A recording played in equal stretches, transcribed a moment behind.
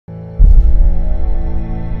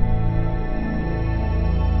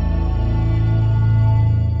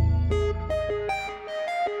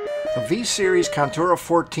V-Series Contura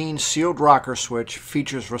 14 sealed rocker switch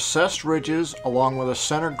features recessed ridges along with a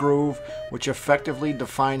center groove which effectively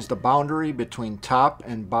defines the boundary between top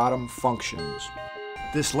and bottom functions.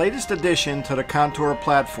 This latest addition to the Contura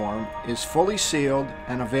platform is fully sealed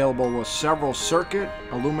and available with several circuit,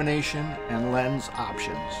 illumination, and lens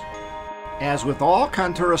options. As with all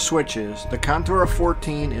Contura switches, the Contura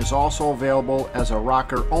 14 is also available as a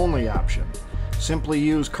rocker-only option. Simply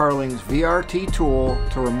use Carling's VRT tool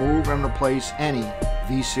to remove and replace any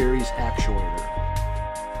V-Series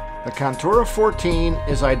actuator. The Contura 14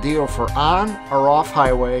 is ideal for on or off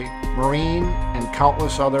highway, marine, and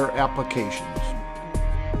countless other applications.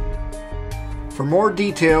 For more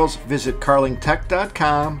details, visit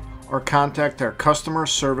carlingtech.com or contact our customer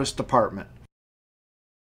service department.